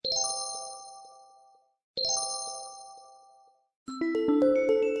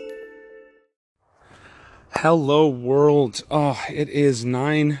Hello world. Oh, it is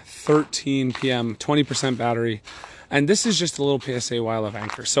 9:13 p.m., 20% battery. And this is just a little PSA while I've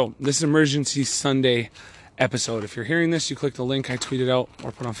Anchor. So this is Emergency Sunday episode. If you're hearing this, you click the link I tweeted out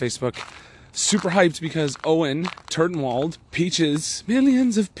or put on Facebook. Super hyped because Owen Turtenwald, peaches,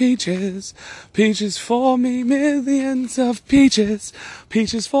 millions of peaches, peaches for me, millions of peaches,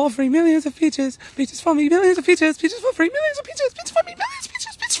 peaches for free, millions of peaches, peaches for me, millions of peaches, peaches for free, millions of peaches, peaches for me, millions of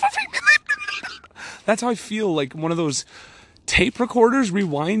peaches, peaches for free, millions. That's how I feel, like one of those tape recorders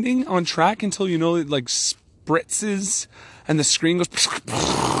rewinding on track until you know it like spritzes and the screen goes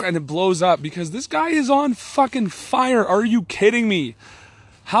and it blows up because this guy is on fucking fire. Are you kidding me?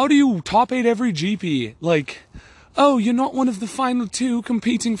 How do you top 8 every GP? Like, oh, you're not one of the final 2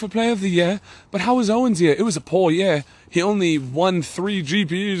 competing for Player of the Year, but how was Owen's year? It was a poor year. He only won 3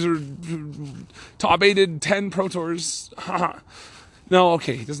 GPs or top 8'd 10 Pro Tours. No,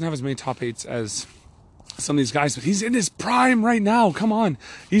 okay, he doesn't have as many top 8s as some of these guys, but he's in his prime right now. Come on.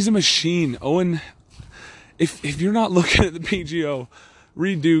 He's a machine. Owen, if you're not looking at the PGO,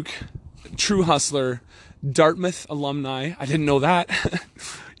 Reed Duke, true hustler, Dartmouth alumni. I didn't know that.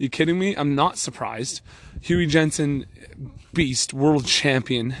 You kidding me? I'm not surprised. Huey Jensen, beast, world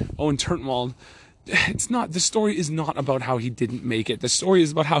champion. Owen Turtenwald. The story is not about how he didn't make it. The story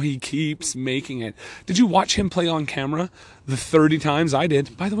is about how he keeps making it. Did you watch him play on camera the 30 times I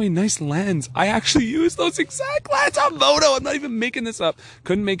did? By the way, nice lands. I actually used those exact lands on Moto. I'm not even making this up.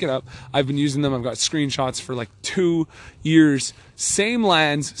 Couldn't make it up. I've been using them. I've got screenshots for like 2 years. Same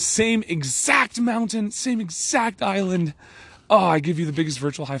lands, same exact mountain, same exact island. Oh, I give you the biggest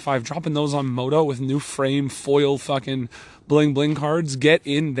virtual high five. Dropping those on Moto with new frame, foil, fucking bling bling cards. Get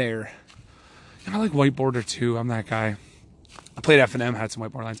in there. And I like whiteboarder too. I'm that guy. I played F&M, had some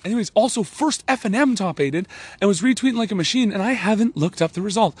whiteboard lines. Anyways, also first F&M top 8'd and was retweeting like a machine, and I haven't looked up the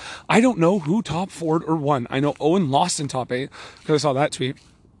result. I don't know who top 4'd or won. I know Owen lost in top 8 because I saw that tweet.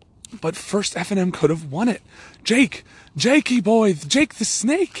 But first F&M could have won it. Jakey boy, Jake the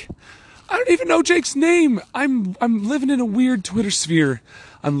Snake. I don't even know Jake's name. I'm living in a weird Twitter sphere.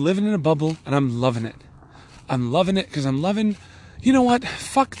 I'm living in a bubble, and I'm loving it. I'm loving it because I'm loving... You know what?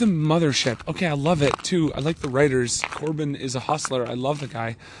 Fuck the mothership. Okay, I love it too. I like the writers. Corbin is a hustler. I love the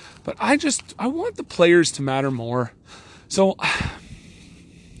guy. But I want the players to matter more. So,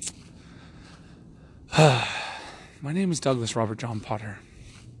 my name is Douglas Robert John Potter.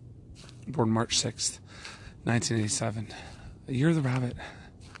 Born March 6th, 1987. A year of the rabbit.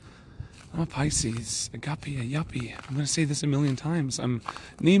 I'm a Pisces, a guppy, a yuppie. I'm going to say this a million times. I'm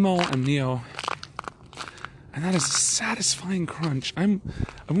Nemo, I'm Neo. And that is a satisfying crunch. I'm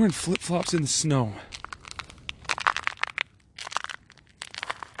wearing flip-flops in the snow.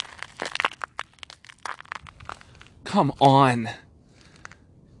 Come on.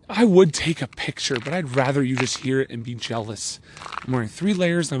 I would take a picture, but I'd rather you just hear it and be jealous. I'm wearing 3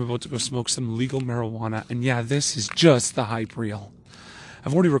 layers and I'm about to go smoke some legal marijuana. And yeah, this is just the hype reel.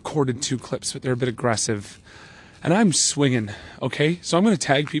 I've already recorded 2 clips, but they're a bit aggressive. And I'm swinging, okay? So I'm going to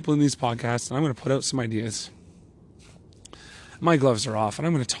tag people in these podcasts and I'm going to put out some ideas. My gloves are off, and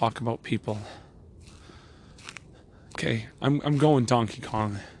I'm going to talk about people. Okay, I'm going Donkey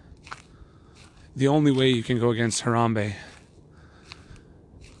Kong. The only way you can go against Harambe,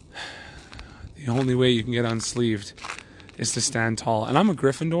 the only way you can get unsleeved is to stand tall. And I'm a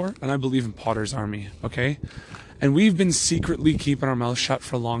Gryffindor, and I believe in Potter's army, okay? And we've been secretly keeping our mouths shut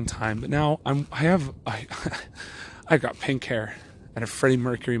for a long time, but now I've got pink hair and a Freddie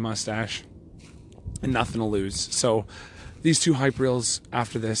Mercury mustache and nothing to lose. So these 2 hype reels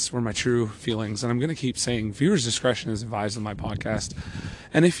after this were my true feelings. And I'm going to keep saying viewers' discretion is advised on my podcast.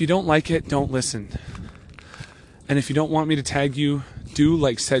 And if you don't like it, don't listen. And if you don't want me to tag you, do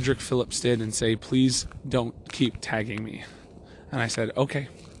like Cedric Phillips did and say, please don't keep tagging me. And I said, okay.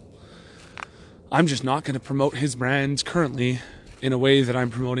 I'm just not going to promote his brand currently in a way that I'm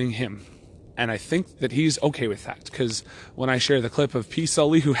promoting him. And I think that he's okay with that, because when I share the clip of P.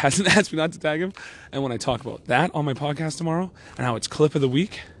 Sully, who hasn't asked me not to tag him, and when I talk about that on my podcast tomorrow, and how it's clip of the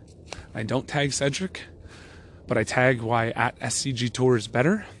week, I don't tag Cedric, but I tag why at SCG Tour is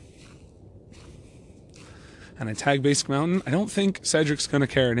better, and I tag Basic Mountain. I don't think Cedric's going to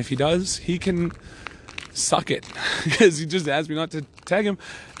care, and if he does, he can suck it, because he just asked me not to tag him,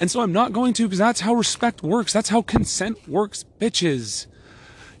 and so I'm not going to, because that's how respect works. That's how consent works, bitches.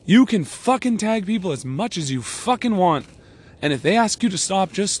 You can fucking tag people as much as you fucking want. And if they ask you to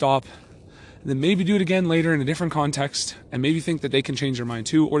stop, just stop. And then maybe do it again later in a different context. And maybe think that they can change their mind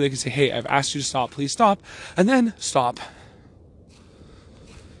too. Or they can say, hey, I've asked you to stop, please stop. And then stop.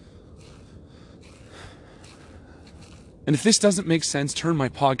 And if this doesn't make sense, turn my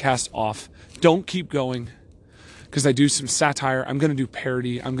podcast off. Don't keep going. because I do some satire. I'm going to do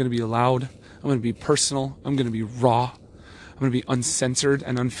parody. I'm going to be loud. I'm going to be personal. I'm going to be raw. I'm going to be uncensored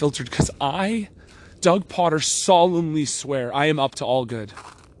and unfiltered, because I, Doug Potter, solemnly swear I am up to all good.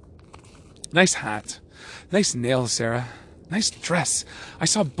 Nice hat. Nice nails, Sarah. Nice dress. I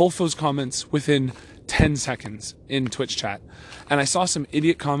saw both those comments within 10 seconds in Twitch chat. And I saw some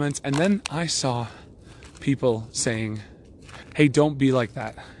idiot comments, and then I saw people saying, hey, don't be like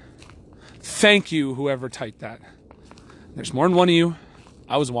that. Thank you, whoever typed that. There's more than one of you.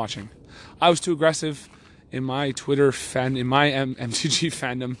 I was watching. I was too aggressive in my Twitter in my MTG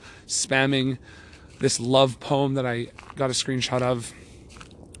fandom, spamming this love poem that I got a screenshot of.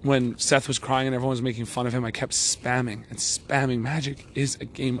 When Seth was crying and everyone was making fun of him, I kept spamming and spamming. Magic is a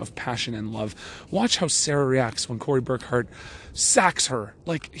game of passion and love. Watch how Sarah reacts when Corey Burkhart sacks her.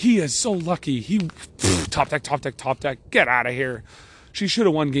 Like, he is so lucky. Top deck. Get out of here. She should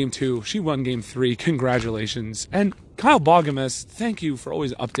have won game 2. She won game 3. Congratulations. And Kyle Bogames, thank you for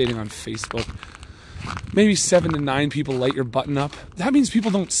always updating on Facebook. Maybe 7 to 9 people light your button up. That means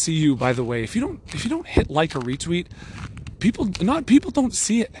people don't see you, by the way. If you don't hit like or retweet, people don't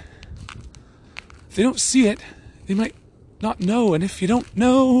see it. If they don't see it, they might not know. And if you don't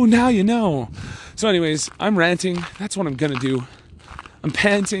know, now you know. So anyways, I'm ranting. That's what I'm going to do. I'm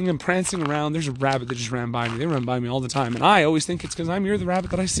panting and prancing around. There's a rabbit that just ran by me. They run by me all the time. And I always think it's because I'm near the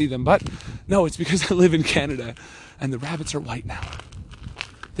rabbit that I see them. But no, it's because I live in Canada. And the rabbits are white now.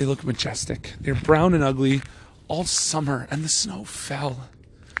 They look majestic. They're brown and ugly all summer. And the snow fell.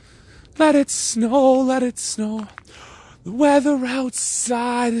 Let it snow, let it snow. The weather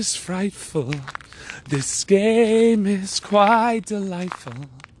outside is frightful. This game is quite delightful.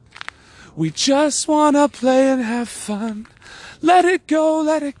 We just want to play and have fun. Let it go,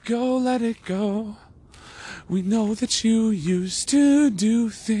 let it go, let it go. We know that you used to do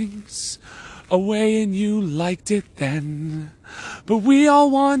things a way and you liked it then. But we all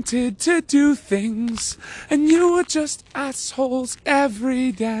wanted to do things and you were just assholes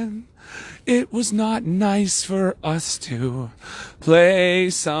every day. It was not nice for us to play,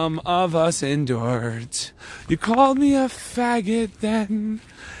 some of us endured. You called me a faggot then.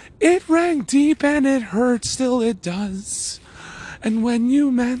 It rang deep and it hurt, still it does. And when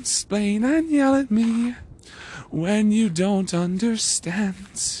you mansplain and yell at me, when you don't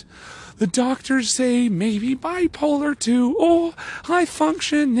understand, the doctors say maybe bipolar 2 or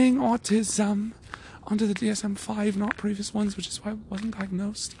high-functioning autism. Onto the DSM-5, not previous ones, which is why I wasn't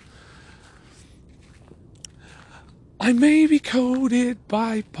diagnosed. I may be coded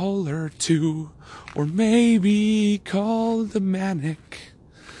bipolar 2, or maybe called the manic.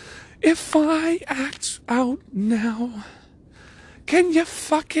 If I act out now, can you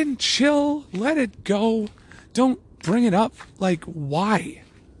fucking chill? Let it go. Don't bring it up. Like, why?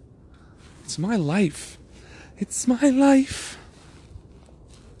 It's my life. It's my life.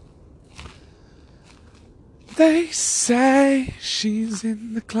 They say she's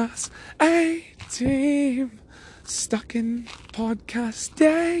in the class A team, stuck in podcast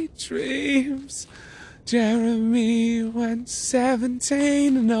daydreams. Jeremy went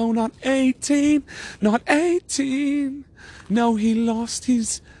 17, no, not 18, not 18. No, he lost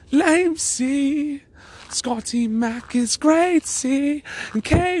his lame C. Scotty Mac is grade C, and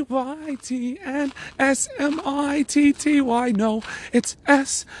KYT and SMITTY. No, it's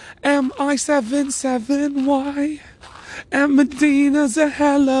SMI77Y. And Medina's a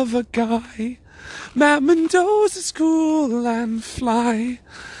hell of a guy. Matt Mendoza's cool and fly.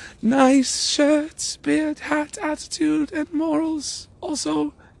 Nice shirts, beard, hat, attitude, and morals.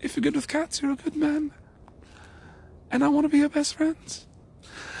 Also, if you're good with cats, you're a good man. And I want to be your best friend.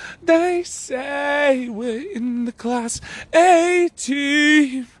 They say we're in the class A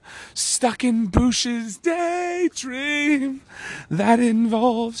team, stuck in Bush's daydream. That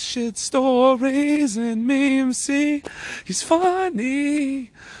involves shit stories and memes. See, he's funny.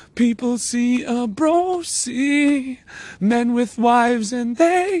 People see a bro, see men with wives, and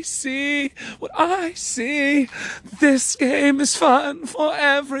they see what I see. This game is fun for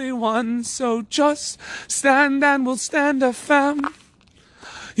everyone, so just stand and we'll stand a fam.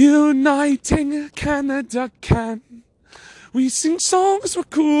 Uniting Canada can. We sing songs, we're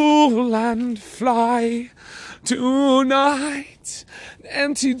cool and fly. Tonight,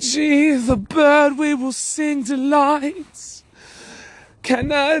 NTG, the bird, we will sing delights.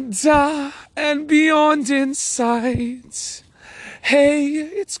 Canada and beyond in sight. Hey,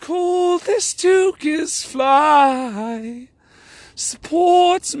 it's cool, this Duke is fly.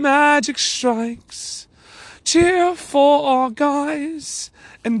 Supports Magic Strikes. Cheer for our guys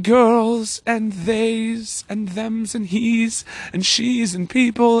and girls and theys and thems and he's and she's and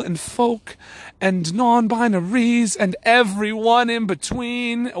people and folk and non-binaries and everyone in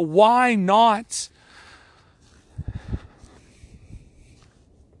between. Why not?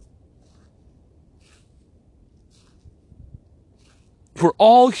 We're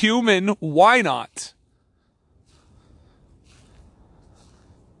all human. Why not?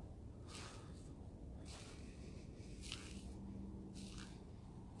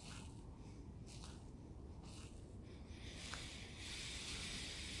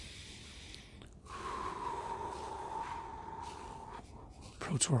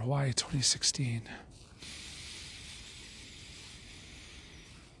 Pro Tour Hawaii 2016.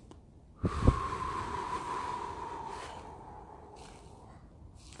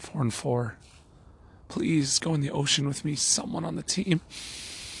 Four and 4. Please go in the ocean with me, someone on the team.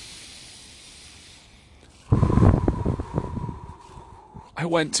 I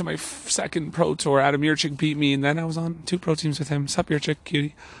went to my second Pro Tour. Adam Yurchik beat me, and then I was on 2 pro teams with him. Sup, Yurchik,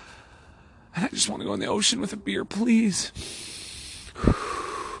 cutie. And I just want to go in the ocean with a beer, please.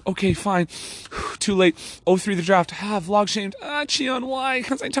 Okay, fine. Too late. 03 the draft. Vlog shamed. Cheon, why?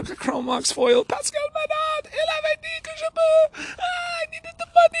 Because I took a Chromox foil. Pascal Manade. 11 dit que je peux. I needed the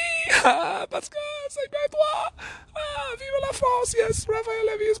money. Pascal, c'est bien toi. Vive la France. Yes, Raphael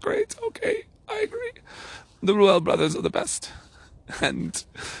Levy is great. Okay, I agree. The Ruel brothers are the best. And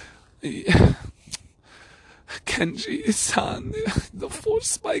Kenji-san, the force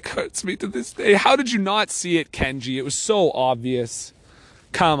spike hurts me to this day. How did you not see it, Kenji? It was so obvious.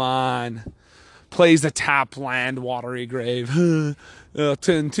 Come on. Plays the tap land, watery grave. Turn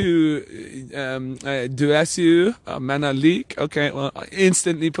 2, Duesu, mana leak. Okay, well,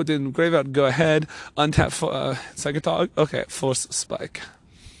 instantly put in graveyard, go ahead. Untap for Psychotog. Okay, force spike.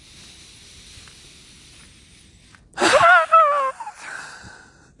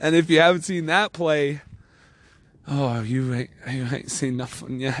 And if you haven't seen that play, you ain't seen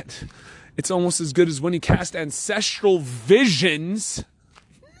nothing yet. It's almost as good as when he cast Ancestral Visions.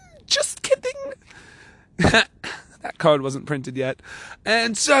 Just kidding. That card wasn't printed yet.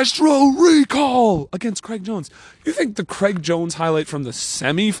 Ancestral Recall against Craig Jones. You think the Craig Jones highlight from the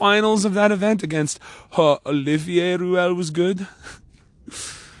semifinals of that event against Olivier Ruel was good?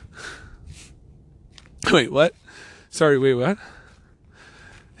 Wait, what? Sorry, wait, what?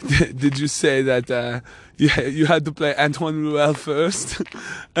 Did you say that you had to play Antoine Ruel first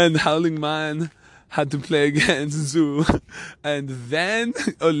and Howling Man had to play against Zoo and then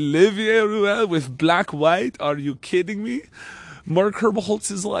Olivier Ruel with black-white? Are you kidding me? Mark Herboltz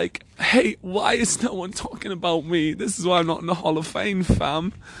is like, hey, why is no one talking about me? This is why I'm not in the Hall of Fame,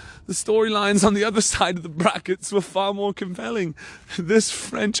 fam. The storylines on the other side of the brackets were far more compelling. This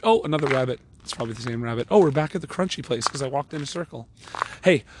French... Oh, another rabbit. It's probably the same rabbit. Oh, we're back at the crunchy place because I walked in a circle.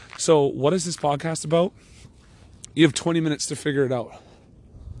 Hey, so what is this podcast about? You have 20 minutes to figure it out.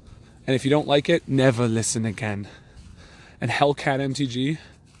 And if you don't like it, never listen again. And Hellcat MTG,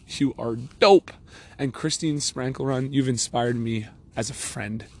 you are dope. And Christine Sprankle Run, you've inspired me as a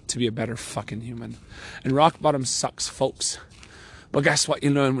friend to be a better fucking human. And Rock Bottom sucks, folks. But guess what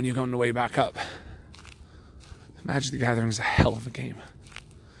you learn when you're going the way back up? Magic the Gathering is a hell of a game.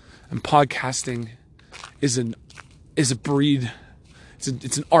 And podcasting is a breed.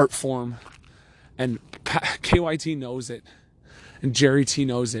 It's an art form. And KYT knows it. And Jerry T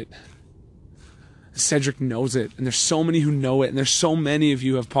knows it. Cedric knows it. And there's so many who know it. And there's so many of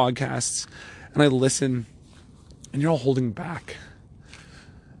you who have podcasts. And I listen. And you're all holding back.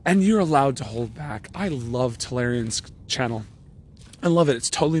 And you're allowed to hold back. I love Talarian's channel. I love it. It's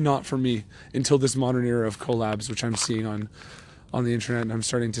totally not for me until this modern era of collabs, which I'm seeing on the internet, and I'm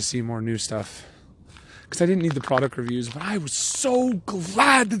starting to see more new stuff. Because I didn't need the product reviews, but I was so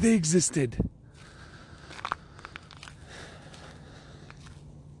glad that they existed.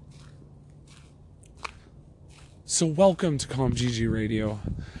 So welcome to Calm GG Radio.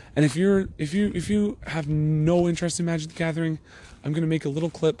 And if you have no interest in Magic the Gathering, I'm gonna make a little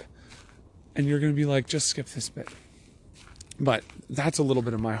clip and you're gonna be like, just skip this bit. But that's a little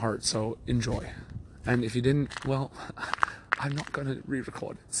bit of my heart, so enjoy. And if you didn't, well, I'm not gonna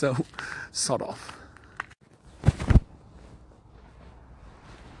re-record it, so sod off.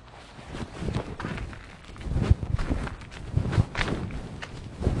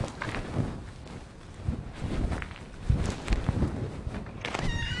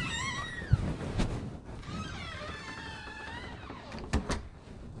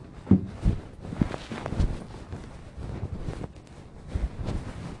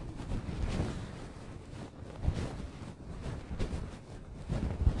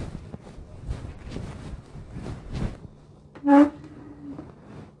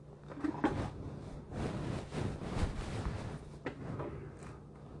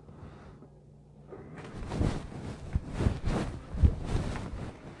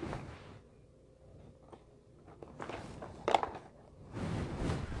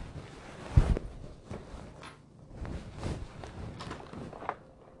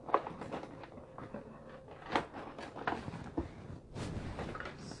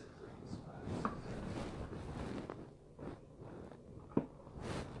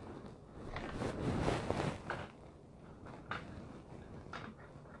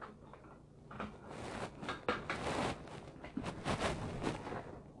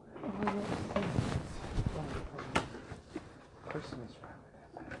 arsonist rabbit.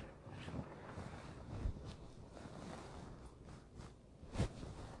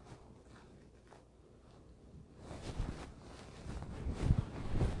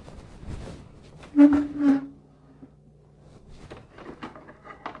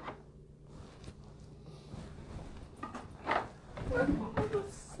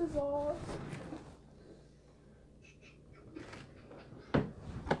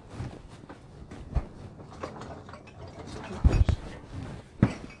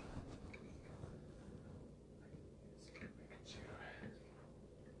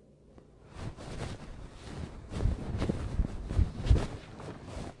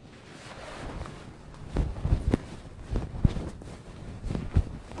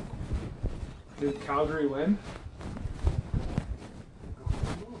 Did Calgary win?